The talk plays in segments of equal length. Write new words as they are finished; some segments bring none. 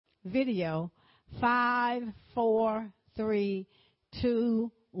video. 5, 4, 3,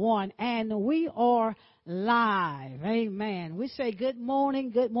 2, 1. And we are live. Amen. We say good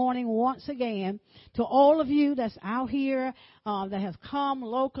morning once again to all of you that's out here that have come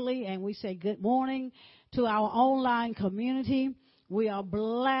locally. And we say good morning to our online community. We are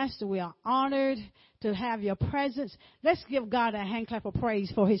blessed. We are honored to have your presence. Let's give God a hand clap of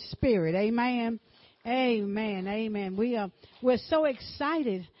praise for his spirit. Amen. Amen. Amen. We're so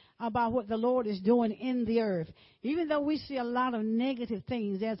excited about what the Lord is doing in the earth. Even though we see a lot of negative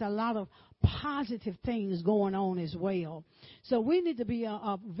things, there's a lot of positive things going on as well. So we need to be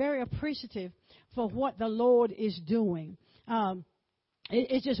very appreciative for what the Lord is doing.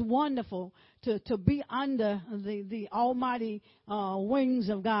 It's just wonderful to be under the almighty wings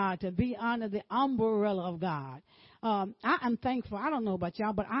of God, to be under the umbrella of God. I am thankful. I don't know about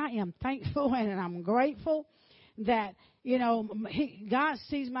y'all, but I am thankful and I'm grateful that, God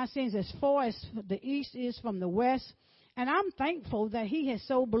sees my sins as far as the east is from the west. And I'm thankful that he has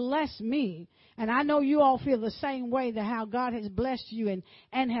so blessed me. And I know you all feel the same way, that how God has blessed you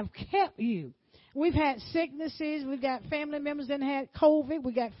and have kept you. We've had sicknesses. We've got family members that had COVID.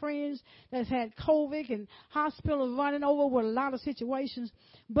 We got friends that's had COVID and hospitals running over with a lot of situations.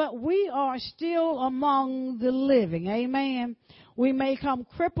 But we are still among the living. Amen. We may come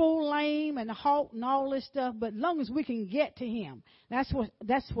crippled, lame, and halt and all this stuff, but as long as we can get to him, that's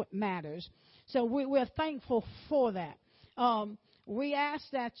what matters. So we're thankful for that. We ask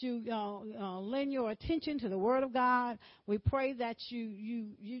that you lend your attention to the Word of God. We pray that you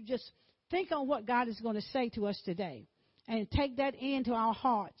just think on what God is going to say to us today and take that into our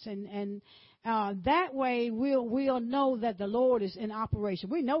hearts. And that way we'll know that the Lord is in operation.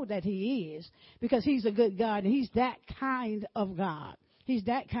 We know that he is, because he's a good God, and he's that kind of God. He's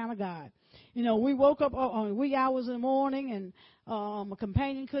that kind of God. We woke up on wee hours in the morning, and my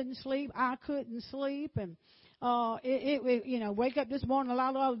companion couldn't sleep. I couldn't sleep. And wake up this morning, a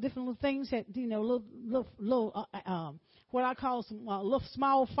lot of other different little things that, little what I call some little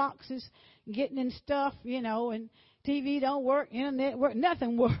small foxes getting in stuff, and TV don't work, internet work,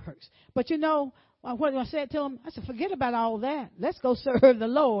 nothing works. But what I said to him, I said, forget about all that. Let's go serve the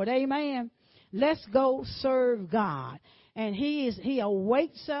Lord. Amen. Let's go serve God. And he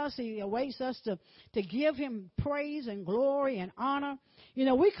awaits us. He awaits us to give him praise and glory and honor.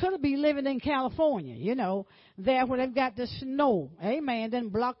 We could be living in California, there where they've got the snow. Amen. Then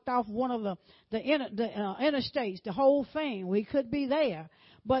blocked off one of the interstates, the whole thing. We could be there.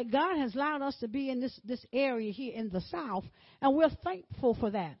 But God has allowed us to be in this area here in the South, and we're thankful for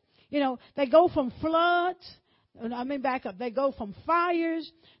that. They go from floods. Back up. They go from fires,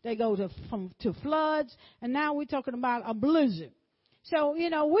 they go to floods, and now we're talking about a blizzard. So, we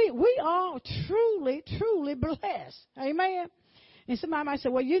are truly, truly blessed. Amen. And somebody might say,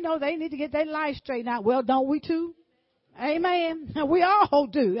 well, they need to get their life straightened out. Well, don't we too? Amen. We all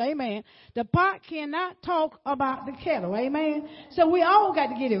do. Amen. The pot cannot talk about the kettle. Amen. So we all got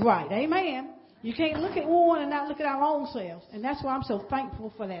to get it right. Amen. You can't look at one and not look at our own selves. And that's why I'm so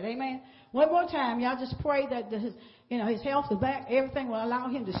thankful for that. Amen. One more time, y'all just pray that his health is back. Everything will allow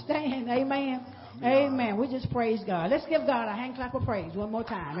him to stand. Amen. Amen. We just praise God. Let's give God a hand clap of praise one more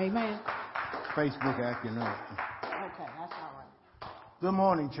time. Amen. Facebook acting up. Okay, that's all right. Good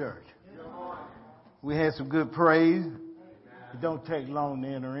morning, church. Good morning. We had some good praise. It don't take long to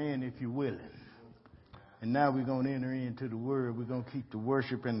enter in if you're willing. And now we're going to enter into the word. We're going to keep the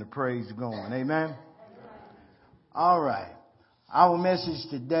worship and the praise going. Amen. All right. Our message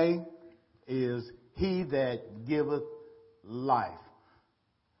today is he that giveth life.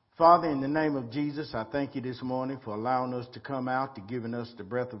 Father, in the name of Jesus, I thank you this morning for allowing us to come out, to giving us the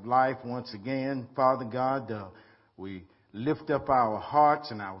breath of life once again. Father God, we lift up our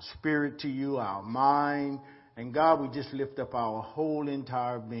hearts and our spirit to you, our mind. And God, we just lift up our whole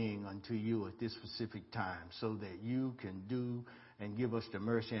entire being unto you at this specific time, so that you can do and give us the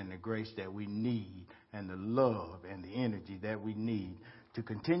mercy and the grace that we need, and the love and the energy that we need to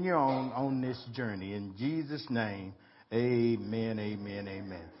continue on this journey. In Jesus' name, amen, amen,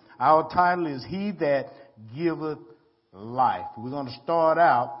 amen. Our title is He That Giveth Life. We're going to start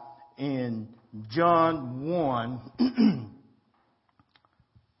out in John 1,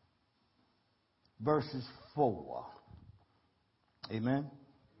 verses 4. Amen.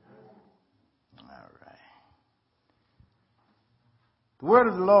 All right. The word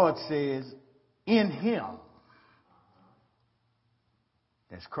of the Lord says, in him,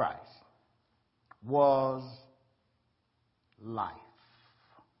 that's Christ, was life.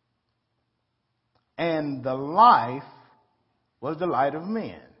 And the life was the light of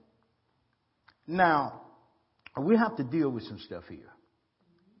men. Now, we have to deal with some stuff here.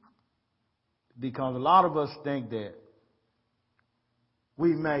 Because a lot of us think that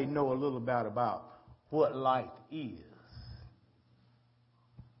we may know a little bit about what life is.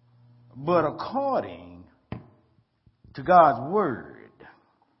 But according to God's word,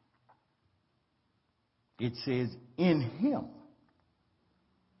 it says, in him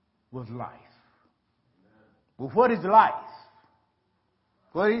was life. Well, what is life?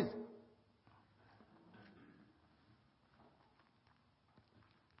 What is it?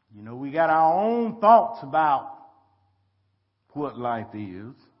 You know, we got our own thoughts about what life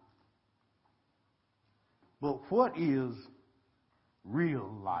is. But what is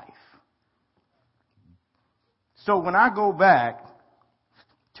real life? So when I go back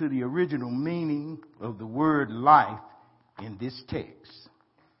to the original meaning of the word life in this text,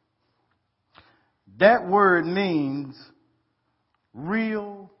 that word means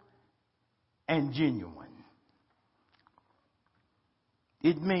real and genuine.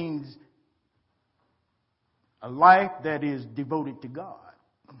 It means a life that is devoted to God.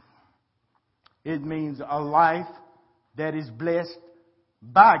 It means a life that is blessed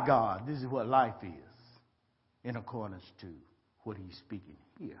by God. This is what life is in accordance to what he's speaking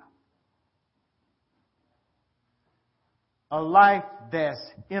here. A life that's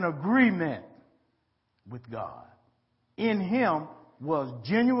in agreement with God. In him was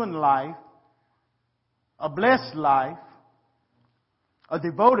genuine life, a blessed life, a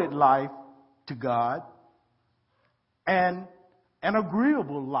devoted life to God, and an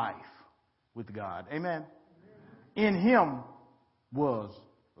agreeable life with God. Amen. In him was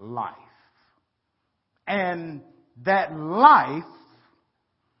life. And that life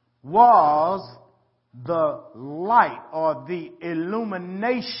was the light or the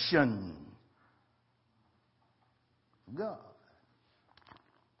illumination of God.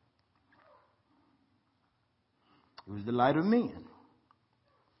 It was the light of men,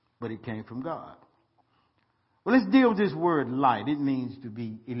 but it came from God. Well, let's deal with this word light. It means to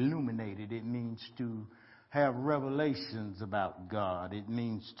be illuminated. It means to have revelations about God. It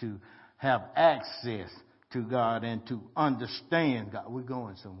means to have access to God and to understand God. We're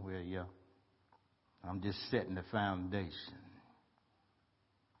going somewhere, yeah. I'm just setting the foundation.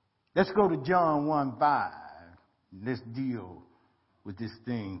 Let's go to John 1:5. Let's deal with this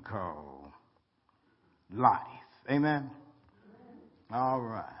thing called life. Amen? All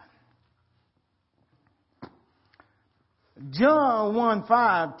right. John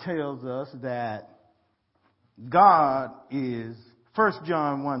 1:5 tells us that God is, 1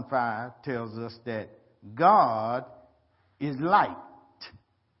 John 1:5 tells us that God is light.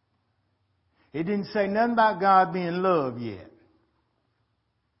 It didn't say nothing about God being love yet.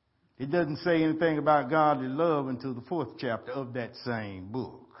 It doesn't say anything about godly love until the 4th chapter of that same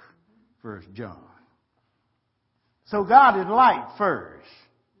book, 1 John. So God is light first.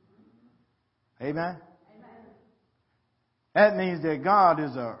 Amen? That means that God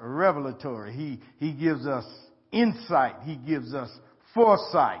is a revelatory. He gives us insight. He gives us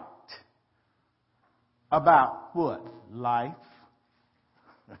foresight about what? Life.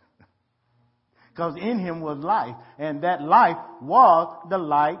 Because in him was life, and that life was the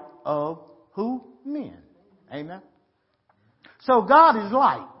light of who? Men. Amen. So God is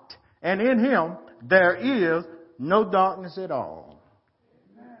light, and in him there is no darkness at all.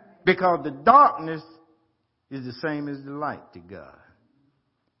 Because the darkness is the same as the light to God.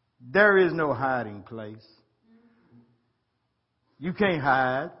 There is no hiding place. You can't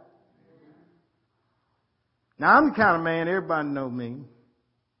hide. Now, I'm the kind of man, everybody know me.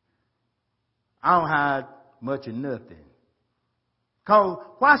 I don't hide much of nothing. Because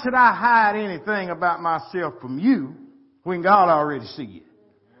why should I hide anything about myself from you when God already sees it?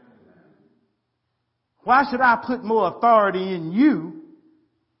 Why should I put more authority in you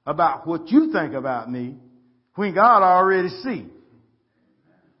about what you think about me when God already sees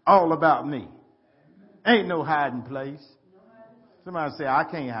all about me? Ain't no hiding place. Somebody say, I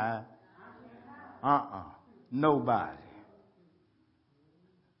can't hide. Nobody.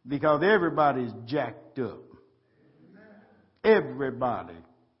 Because everybody's jacked up. Everybody.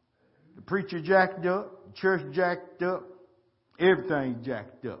 The preacher jacked up, the church jacked up, everything's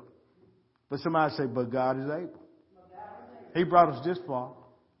jacked up. But somebody say, but God is able. He brought us this far.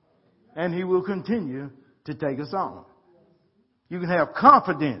 And he will continue to take us on. You can have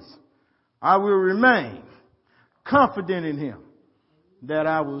confidence. I will remain confident in him that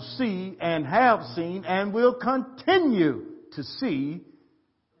I will see and have seen and will continue to see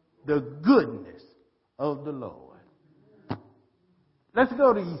the goodness of the Lord. Let's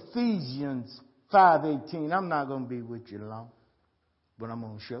go to Ephesians 5:18. I'm not going to be with you long, but I'm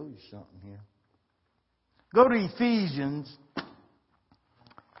going to show you something here. Go to Ephesians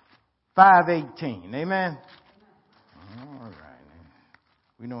 5:18. Amen? All right.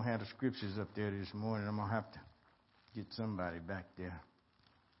 We don't have the scriptures up there this morning. I'm going to have to get somebody back there.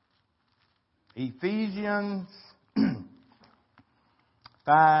 Ephesians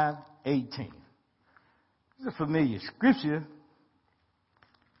 5:18. It's a familiar scripture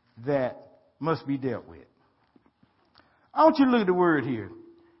that must be dealt with. I want you to look at the word here.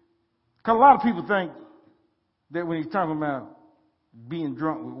 Because a lot of people think that when he's talking about being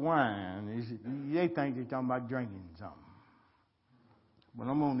drunk with wine, they think they're talking about drinking something. But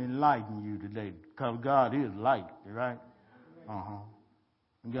I'm going to enlighten you today, because God is light, right?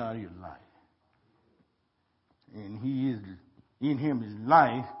 God is light. And He is, in Him is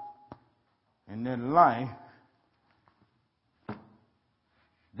life, and that life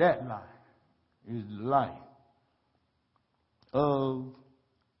is the life of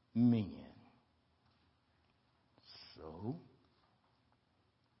men. So,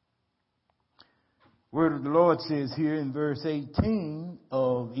 word of the Lord says here in verse 18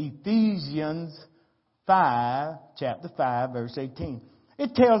 of Ephesians 5, chapter 5, verse 18.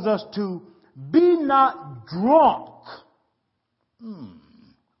 It tells us to be not drunk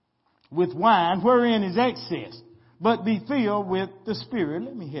with wine, wherein is excess, but be filled with the Spirit.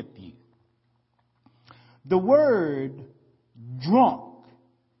 Let me help you. The word drunk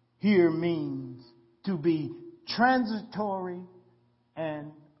here means to be transitory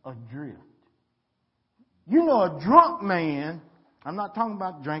and adrift. You know, a drunk man, I'm not talking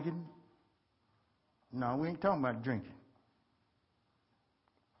about drinking. No, we ain't talking about drinking.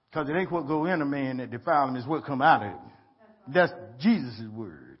 Because it ain't what go in a man that defile him, it's what come out of him. That's Jesus'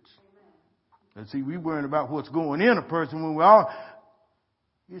 words. And see, we worrying about what's going in a person when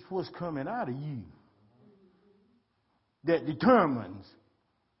it's what's coming out of you that determines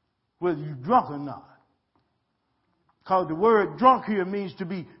whether you're drunk or not. Because the word drunk here means to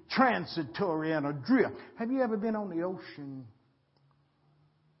be transitory and adrift. Have you ever been on the ocean?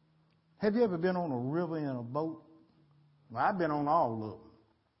 Have you ever been on a river in a boat? Well, I've been on all of them.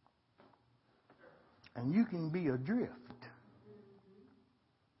 And you can be adrift.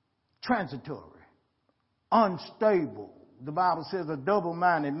 Transitory. Unstable. The Bible says a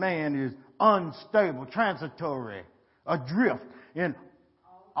double-minded man is unstable, transitory, adrift in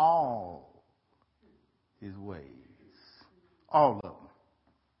all his ways. All of them.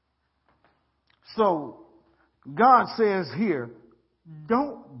 So, God says here,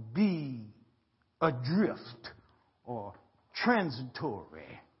 don't be adrift or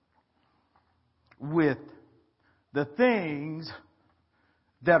transitory with the things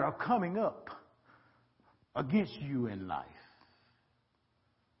that are coming up against you in life.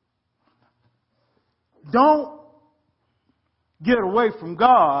 Don't get away from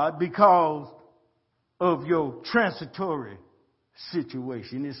God because of your transitory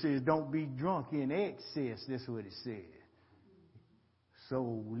situation. It says don't be drunk in excess. That's what it says.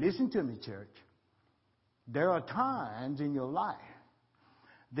 So listen to me, church. There are times in your life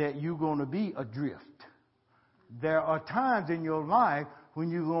that you're going to be adrift. There are times in your life when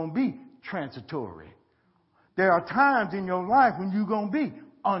you're going to be transitory. There are times in your life when you're going to be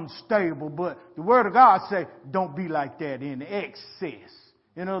unstable. But the Word of God says don't be like that in excess.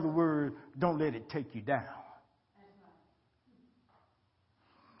 In other words, don't let it take you down.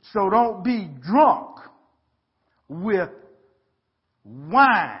 So don't be drunk with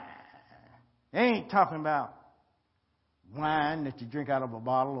wine. They ain't talking about wine that you drink out of a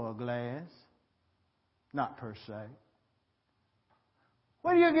bottle or a glass. Not per se.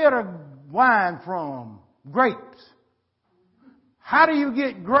 Where do you get a wine from? Grapes. How do you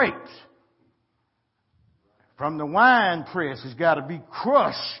get grapes? From the wine press. It's got to be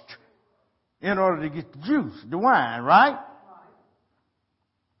crushed in order to get the juice, the wine, right?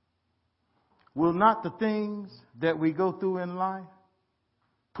 Will not the things that we go through in life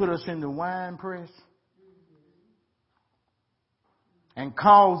put us in the wine press and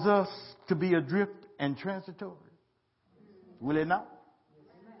cause us to be adrift and transitory? Will it not?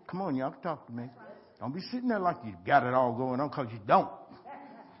 Come on, y'all, talk to me. Don't be sitting there like you got it all going on, because you don't.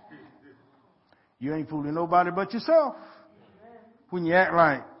 You ain't fooling nobody but yourself when you act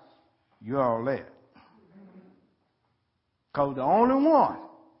like you're all that. Because the only one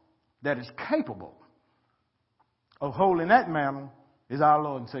that is capable of holding that mantle is our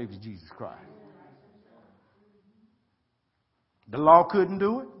Lord and Savior Jesus Christ. The law couldn't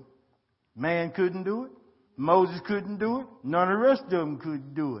do it. Man couldn't do it. Moses couldn't do it. None of the rest of them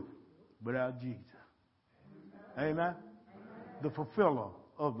could do it without Jesus. Amen. Amen. The fulfiller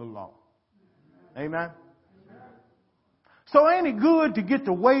of the law. Amen. So ain't it good to get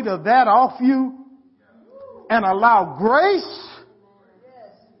the weight of that off you and allow grace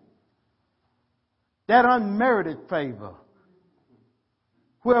that unmerited favor,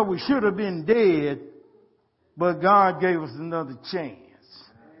 where we should have been dead, but God gave us another chance.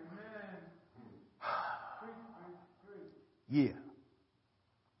 Yeah.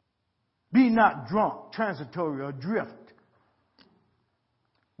 Be not drunk, transitory, or drift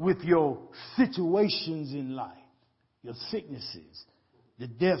with your situations in life, your sicknesses, the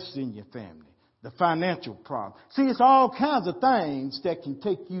deaths in your family, the financial problem. See, it's all kinds of things that can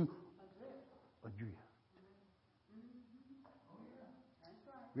take you adrift.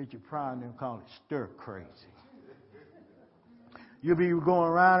 Richard Pryor and them call it stir crazy. You'll be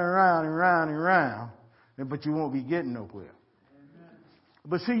going round and round and round and round, but you won't be getting nowhere.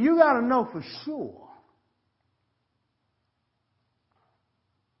 But see, you got to know for sure.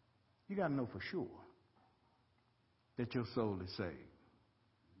 You got to know for sure that your soul is saved.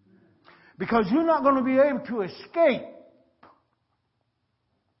 Because you're not going to be able to escape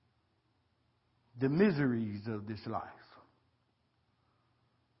the miseries of this life.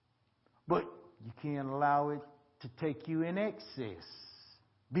 But you can't allow it to take you in excess.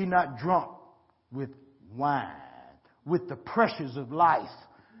 Be not drunk with wine, with the pressures of life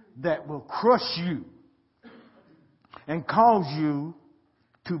that will crush you and cause you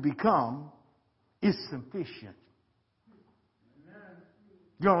to become insufficient.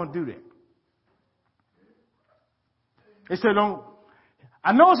 You don't do that. They said,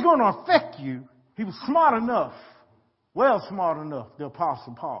 I know it's going to affect you. He was smart enough, well smart enough, the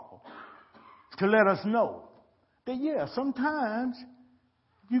Apostle Paul, to let us know that, yeah, sometimes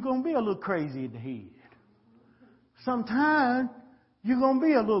you're going to be a little crazy in the head. Sometimes you're going to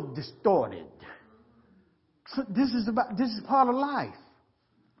be a little distorted. So this is part of life.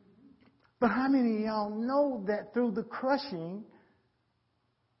 But how many of y'all know that through the crushing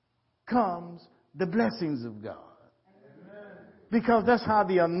comes the blessings of God? Amen. Because that's how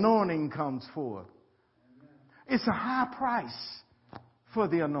the anointing comes forth. It's a high price for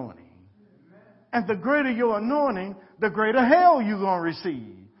the anointing. Amen. And the greater your anointing, the greater hell you're going to receive.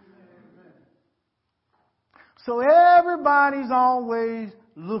 Amen. So everybody's always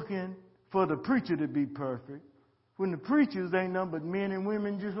looking for the preacher to be perfect, when the preachers ain't nothing but men and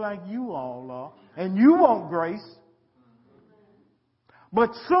women just like you all are, and you want grace. But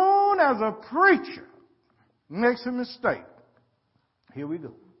soon as a preacher makes a mistake, here we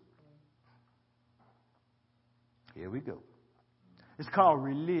go. Here we go. It's called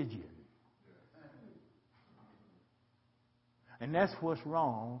religion. And that's what's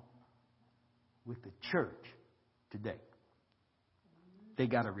wrong with the church today. They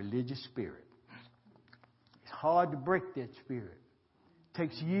got a religious spirit. It's hard to break that spirit. It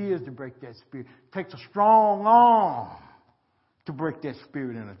takes years to break that spirit. It takes a strong arm to break that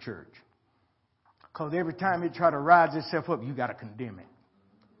spirit in a church. Because every time it try to rise itself up, you got to condemn it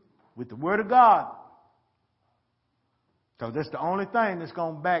with the word of God. Because that's the only thing that's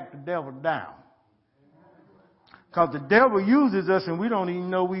going to back the devil down. Because the devil uses us and we don't even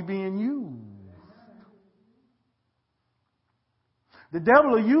know we're being used. The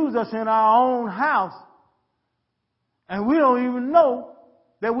devil will use us in our own house and we don't even know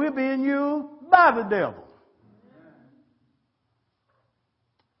that we're being used by the devil.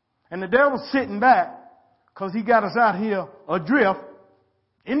 And the devil's sitting back because he got us out here adrift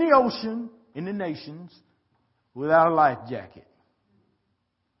in the ocean, in the nations, without a life jacket.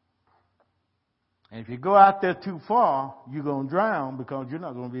 And if you go out there too far, you're going to drown because you're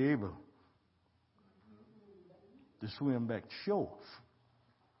not going to be able to swim back to shore.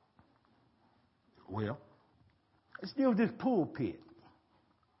 Well, let's deal with this pulpit.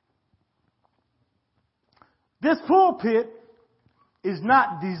 This pulpit is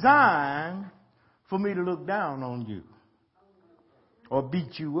not designed for me to look down on you or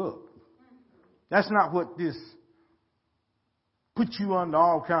beat you up. That's not what this puts you under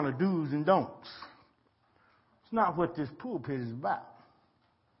all kind of do's and don'ts. It's not what this pulpit is about.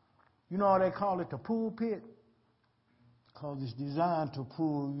 You know why they call it the pulpit? Because it's designed to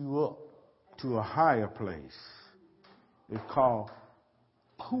pull you up to a higher place. It's called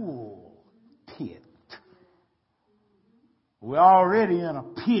pulpit. We're already in a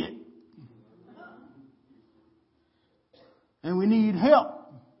pit. And we need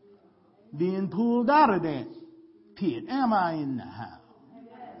help being pulled out of that pit. Am I in the house?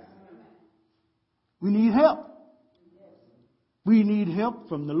 We need help. We need help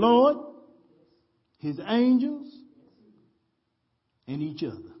from the Lord, His angels, and each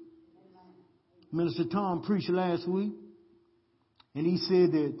other. Minister Tom preached last week, and he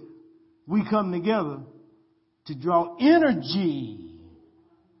said that we come together to draw energy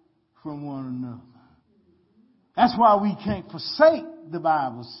from one another. That's why we can't forsake, the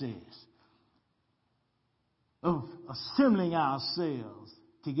Bible says. of assembling ourselves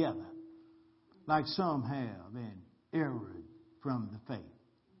together, like some have, and erred from the faith.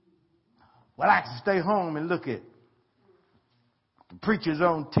 Well, I can stay home and look at the preachers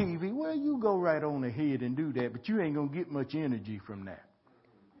on TV. Well, you go right on ahead and do that, but you ain't going to get much energy from that.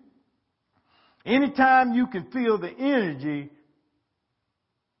 Anytime you can feel the energy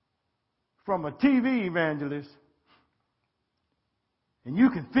from a TV evangelist, and you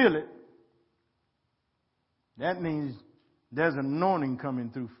can feel it, that means there's an anointing coming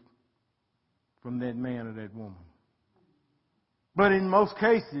through from that man or that woman. But in most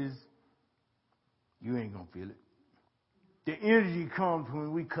cases, you ain't going to feel it. The energy comes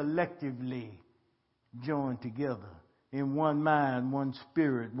when we collectively join together in one mind, one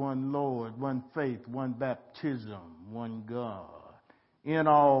spirit, one Lord, one faith, one baptism, one God, in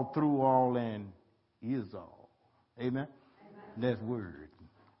all, through all, and is all. Amen? Amen. That's word.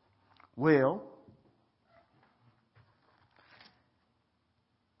 Well,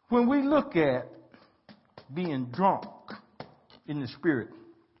 when we look at being drunk in the Spirit,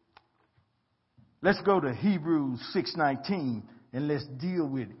 let's go to Hebrews 6:19 and let's deal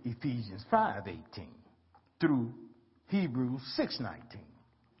with Ephesians 5:18 through Hebrews 6:19.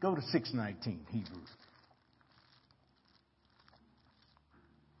 Go to 6:19, Hebrews.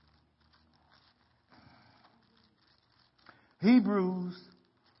 Hebrews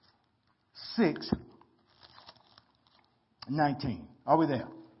 6:19. Are we there?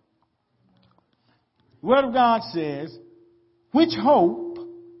 The Word of God says, which hope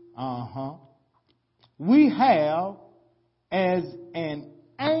we have as an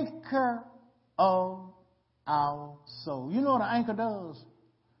anchor of our soul. You know what an anchor does?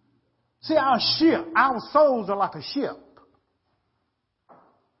 See, our ship, our souls are like a ship.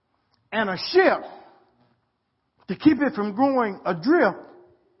 And a ship, to keep it from going adrift,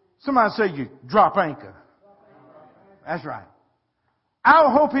 somebody say you drop anchor. That's right.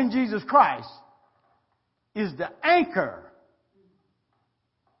 Our hope in Jesus Christ is the anchor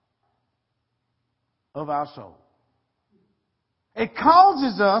of our soul. It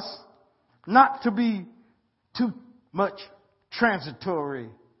causes us not to be too much transitory,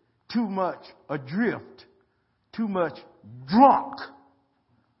 too much adrift, too much drunk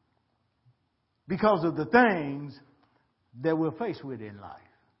because of the things that we're faced with in life.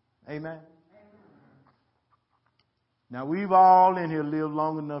 Amen? Now, we've all in here lived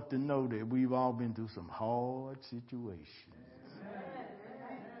long enough to know that we've all been through some hard situations.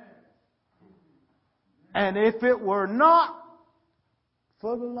 And if it were not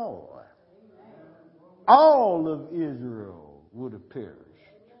for the Lord, all of Israel would have perished.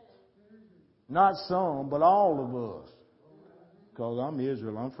 Not some, but all of us. Because I'm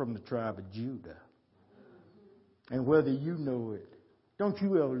Israel. I'm from the tribe of Judah. And whether you know it, don't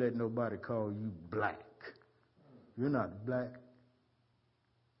you ever let nobody call you black. You're not black.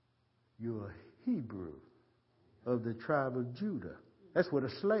 You're a Hebrew of the tribe of Judah. That's where the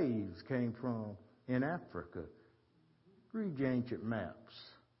slaves came from in Africa. Read your ancient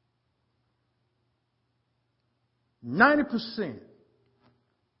maps. 90%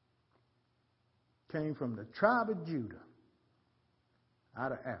 came from the tribe of Judah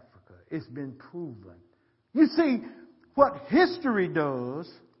out of Africa. It's been proven. You see, what history does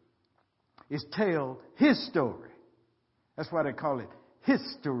is tell his story. That's why they call it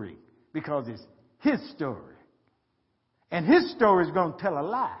history, because it's his story. And his story is going to tell a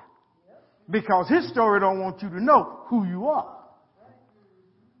lie, because his story don't want you to know who you are.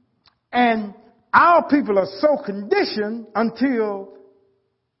 And our people are so conditioned until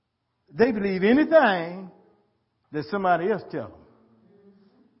they believe anything that somebody else tells them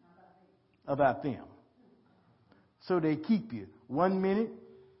about them. So they keep you. 1 minute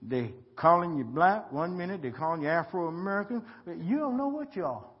they calling you black, 1 minute they calling you Afro-American. You don't know what you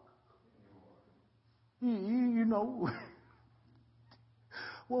are. You know.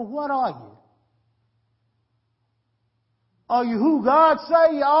 Well, what are you? Are you who God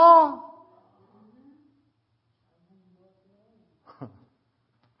say you are?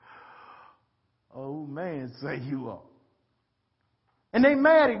 Oh, man, say you are. And they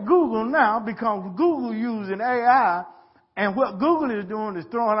mad at Google now because Google using AI, and what Google is doing is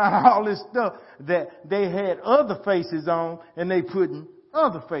throwing out all this stuff that they had other faces on, and they putting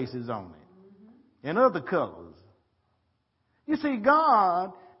other faces on it and other colors. You see,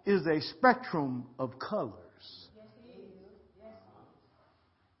 God is a spectrum of colors.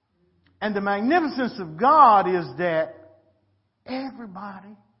 And the magnificence of God is that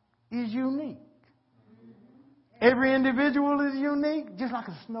everybody is unique. Every individual is unique, just like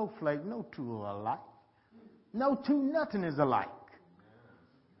a snowflake. No two are alike. No two, nothing is alike.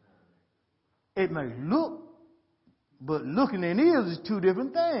 It may look But looking and ears is two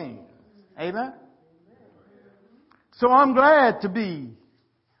different things. Amen? So I'm glad to be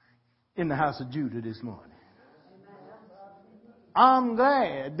in the house of Judah this morning. I'm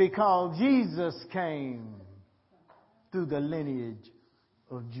glad because Jesus came through the lineage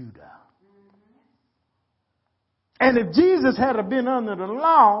of Judah. And if Jesus had been under the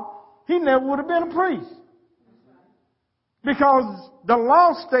law, he never would have been a priest. Because the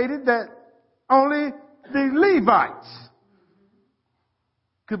law stated that only the Levites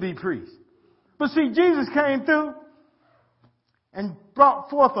could be priests. But see, Jesus came through and brought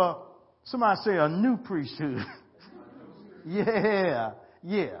forth somebody say a new priesthood. Yeah,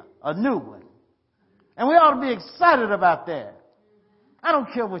 a new one. And we ought to be excited about that. I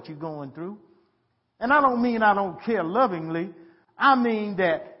don't care what you're going through. And I don't mean I don't care lovingly. I mean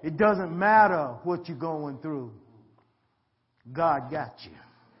that it doesn't matter what you're going through. God got you.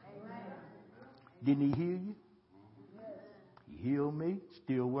 Didn't he heal you? He healed me.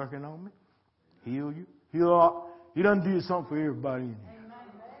 Still working on me. Heal you. He doesn't do something for everybody in here.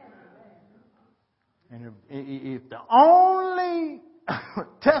 And if the only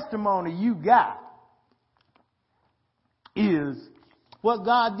testimony you got is what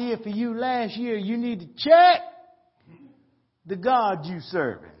God did for you last year, you need to check the God you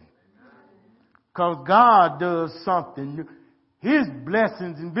serving. Because God does something new. His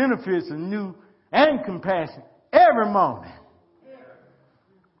blessings and benefits are new and compassion every morning.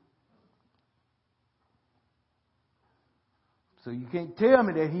 So you can't tell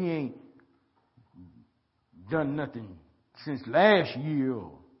me that he ain't done nothing since last year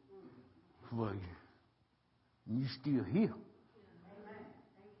for you. You still here.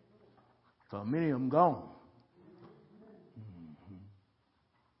 So many of them gone.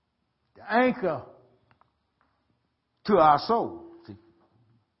 The anchor to our soul. See,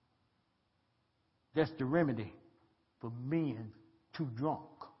 that's the remedy for being too drunk,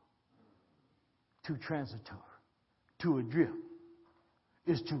 too transitory, too adrift,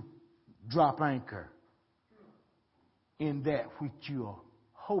 is to drop anchor in that which you are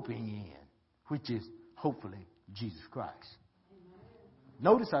hoping in, which is hopefully Jesus Christ.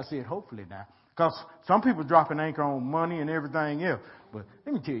 Notice I said hopefully now, because some people drop an anchor on money and everything else. But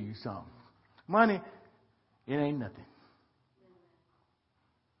let me tell you something. Money, it ain't nothing.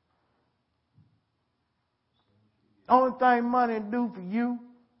 Only thing money do for you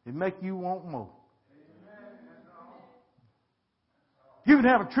is make you want more. You can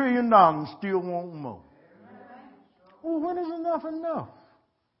have $1 trillion and still want more. Well, when is enough enough?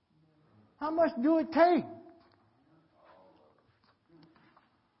 How much do it take?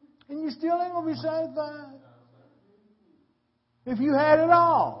 And you still ain't going to be satisfied. If you had it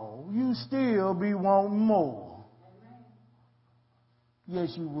all, you still be wanting more.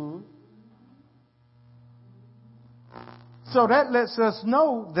 Yes, you would. So that lets us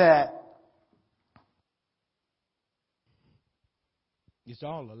know that it's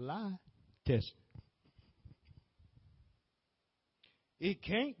all a lie. Test. It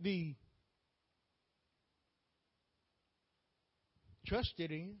can't be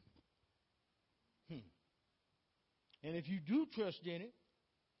trusted in. And if you do trust in it,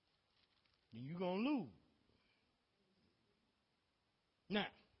 then you're going to lose. Now,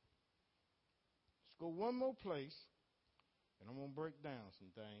 let's go one more place, and I'm going to break down some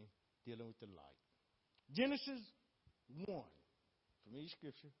things dealing with the light. Genesis 1, from each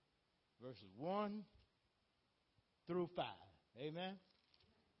scripture, verses 1 through 5. Amen?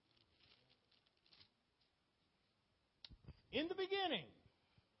 In the beginning,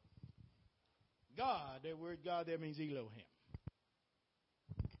 God, that word God there means Elohim.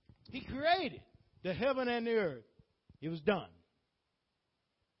 He created the heaven and the earth. It was done.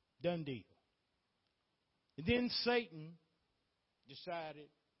 Done deal. And then Satan decided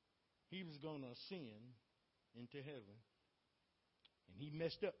he was going to ascend into heaven. And he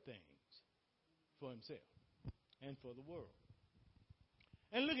messed up things for himself and for the world.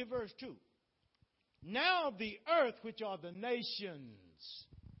 And look at verse 2. Now the earth, which are the nations,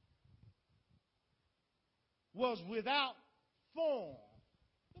 was without form.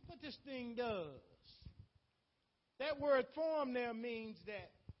 Look what this thing does. That word form there means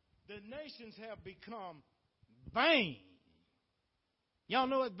that the nations have become vain. Y'all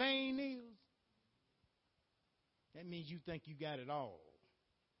know what vain is? That means you think you got it all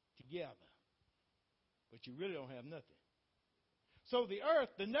together. But you really don't have nothing. So the earth,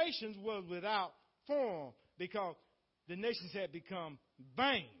 the nations, was without form because the nations had become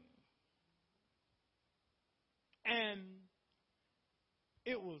vain. And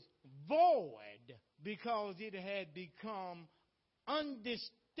it was void because it had become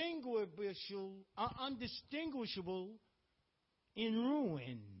undistinguishable in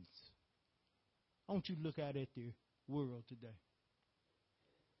ruins. I want you to look out at the world today.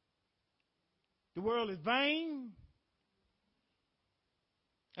 The world is vain,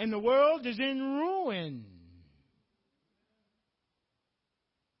 and the world is in ruin.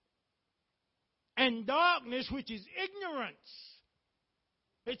 And darkness, which is ignorance.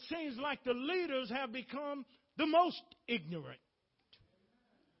 It seems like the leaders have become the most ignorant.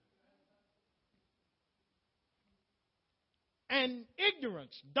 And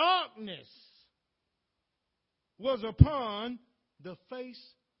ignorance, darkness, was upon the face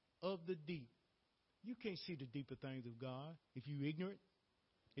of the deep. You can't see the deeper things of God if you're ignorant,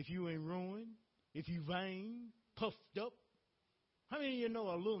 if you're in ruin, if you're vain, puffed up. How many of you know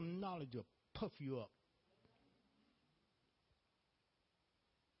a little knowledge will puff you up?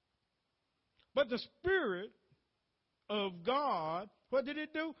 But the Spirit of God, what did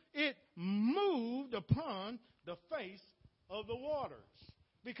it do? It moved upon the face of the waters.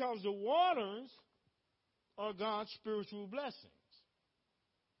 Because the waters are God's spiritual blessings.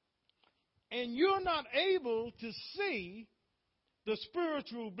 And you're not able to see the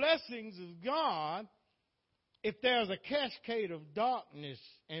spiritual blessings of God if there's a cascade of darkness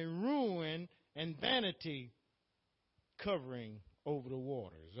and ruin and vanity covering over the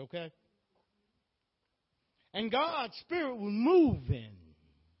waters, okay? And God's Spirit was moving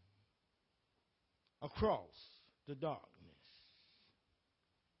across the darkness,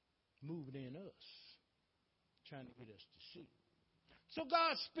 moving in us, trying to get us to see. So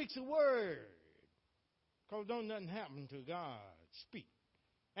God speaks a word, because don't nothing happen to God speak.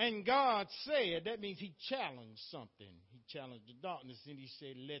 And God said, that means he challenged something. He challenged the darkness, and he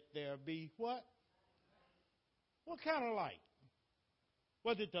said, let there be what? What kind of light?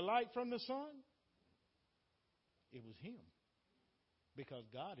 Was it the light from the sun? It was him. Because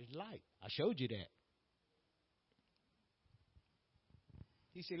God is light. I showed you that.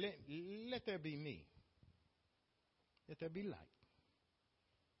 He said, let there be me. Let there be light.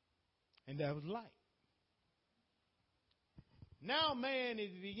 And there was light. Now man is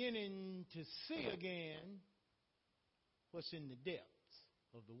beginning to see again what's in the depths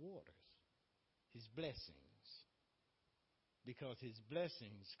of the waters. His blessings. Because his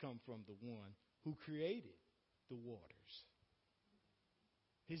blessings come from the one who created the waters.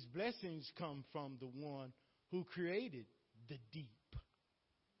 His blessings come from the one who created the deep.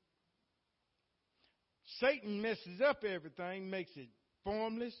 Satan messes up everything, makes it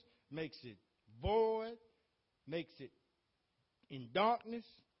formless, makes it void, makes it in darkness.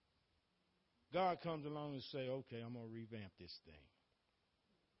 God comes along and say, okay, I'm going to revamp this thing.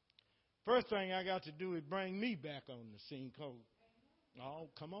 First thing I got to do is bring me back on the scene. Oh,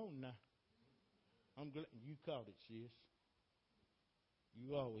 come on now. I'm glad you caught it, sis.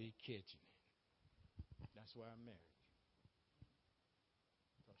 You always catching it. That's why I married you.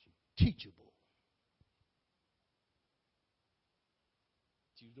 Because she's teachable.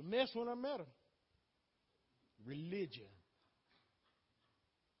 She was a mess when I met her. Religion.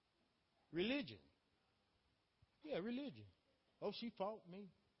 Yeah, religion. Oh, she fought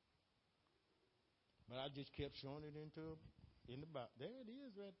me. But I just kept showing it into her. In the Bible. There it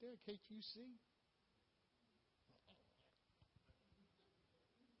is right there. Can't you see?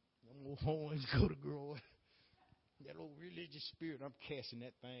 Them old horns go to growing. That old religious spirit, I'm casting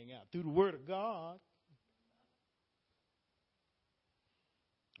that thing out through the word of God.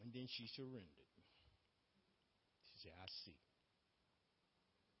 And then she surrendered. She said, I see.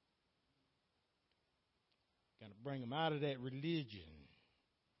 Got to bring them out of that religion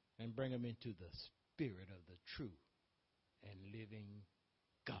and bring them into the spirit of the true and living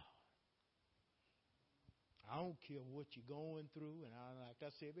God. I don't care what you're going through, and like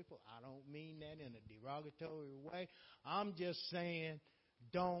I said before, I don't mean that in a derogatory way. I'm just saying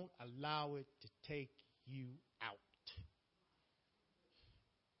don't allow it to take you out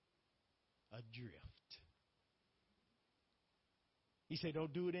adrift. He said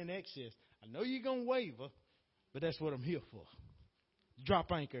don't do it in excess. I know you're going to waver, but that's what I'm here for.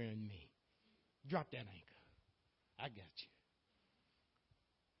 Drop anchor in me. Drop that anchor. I got you.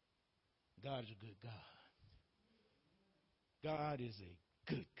 God is a good God. God is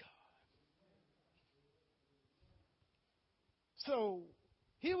a good God. So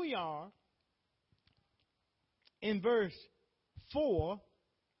here we are in verse 4.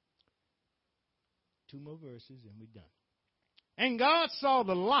 2 more verses and we're done. And God saw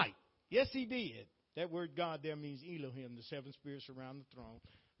the light. Yes, he did. That word God there means Elohim, the seven spirits around the throne.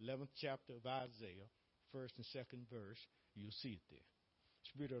 11th chapter of Isaiah, 1st and 2nd verse. You'll see it there.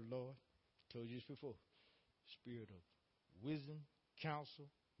 Spirit of the Lord, told you this before. Spirit of wisdom, counsel,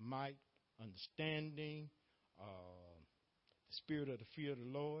 might, understanding, the spirit of the fear of the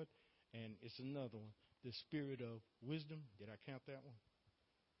Lord, and it's another one, the spirit of wisdom. Did I count that one?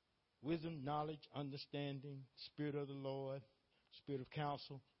 Wisdom, knowledge, understanding, spirit of the Lord, spirit of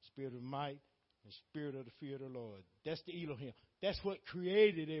counsel, spirit of might, and spirit of the fear of the Lord. That's the Elohim. That's what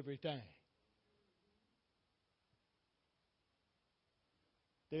created everything.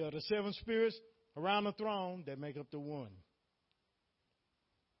 They are the seven spirits around the throne that make up the one.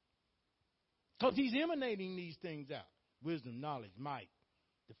 Because he's emanating these things out. Wisdom, knowledge, might,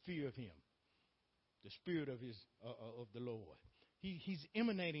 the fear of him, the spirit of his of the Lord. He's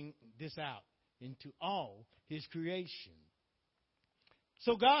emanating this out into all his creation.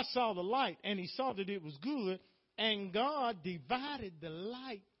 So God saw the light, and he saw that it was good, and God divided the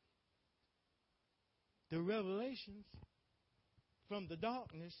light, the revelations, from the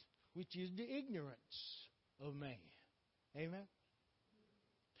darkness, which is the ignorance of man. Amen?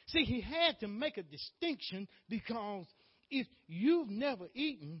 See, he had to make a distinction, because if you've never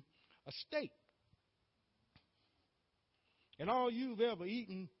eaten a steak, and all you've ever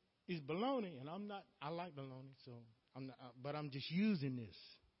eaten is bologna, and I like bologna, so but I'm just using this.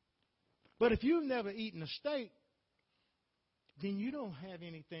 But if you've never eaten a steak, then you don't have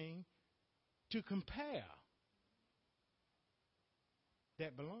anything to compare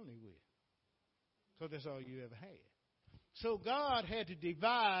that bologna with. So that's all you ever had. So God had to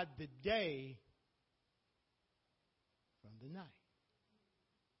divide the day from the night,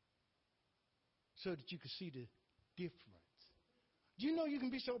 so that you could see the difference. Do you know you can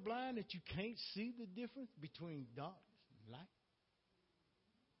be so blind that you can't see the difference between darkness and light?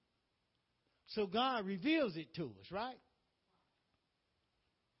 So God reveals it to us, right?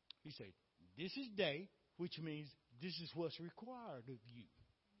 He said, this is day, which means this is what's required of you.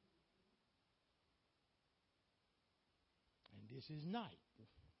 And this is night.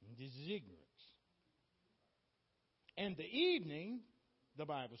 And this is ignorance. And the evening, the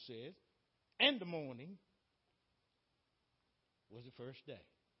Bible says, and the morning was the first day.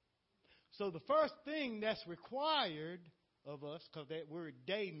 So the first thing that's required of us, because that word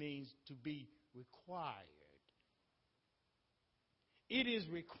day means to be required. It is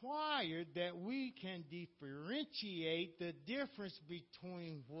required that we can differentiate the difference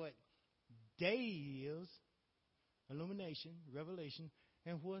between what day is, illumination, revelation,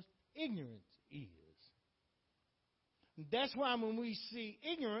 and what ignorance is. That's why when we see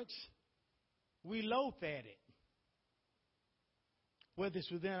ignorance, we loath at it. Whether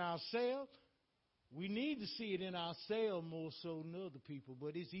it's within ourselves, we need to see it in ourselves more so than other people,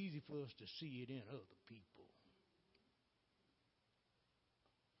 but it's easy for us to see it in other people.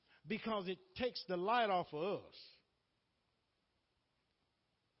 Because it takes the light off of us.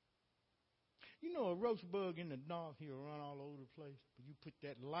 You know, a roach bug in the dark, he'll run all over the place. But you put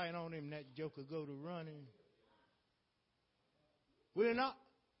that light on him, that joker go to running. Will it not?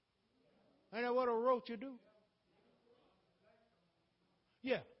 Ain't that what a roach will do?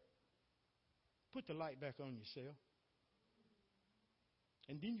 Yeah. Put the light back on yourself.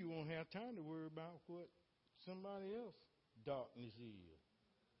 And then you won't have time to worry about what somebody else's darkness is.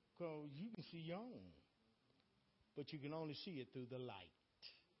 Because you can see your own. But you can only see it through the light.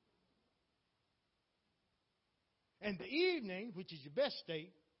 And the evening, which is your best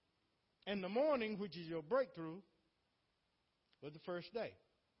state, and the morning, which is your breakthrough, was the first day.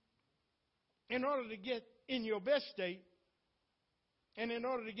 In order to get in your best state, and in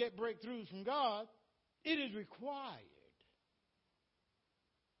order to get breakthroughs from God, it is required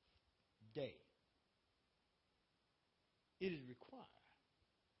day. It is required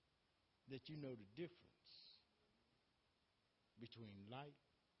that you know the difference between light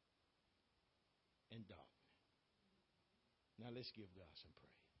and darkness. Now let's give God some praise.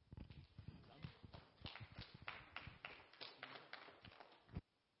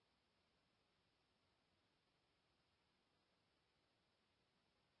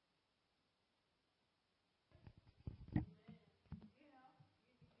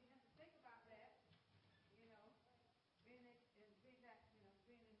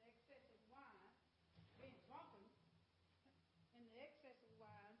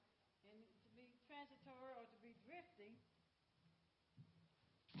 Or to be drifting,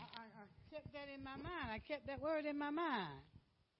 I kept that in my mind. I kept that word in my mind.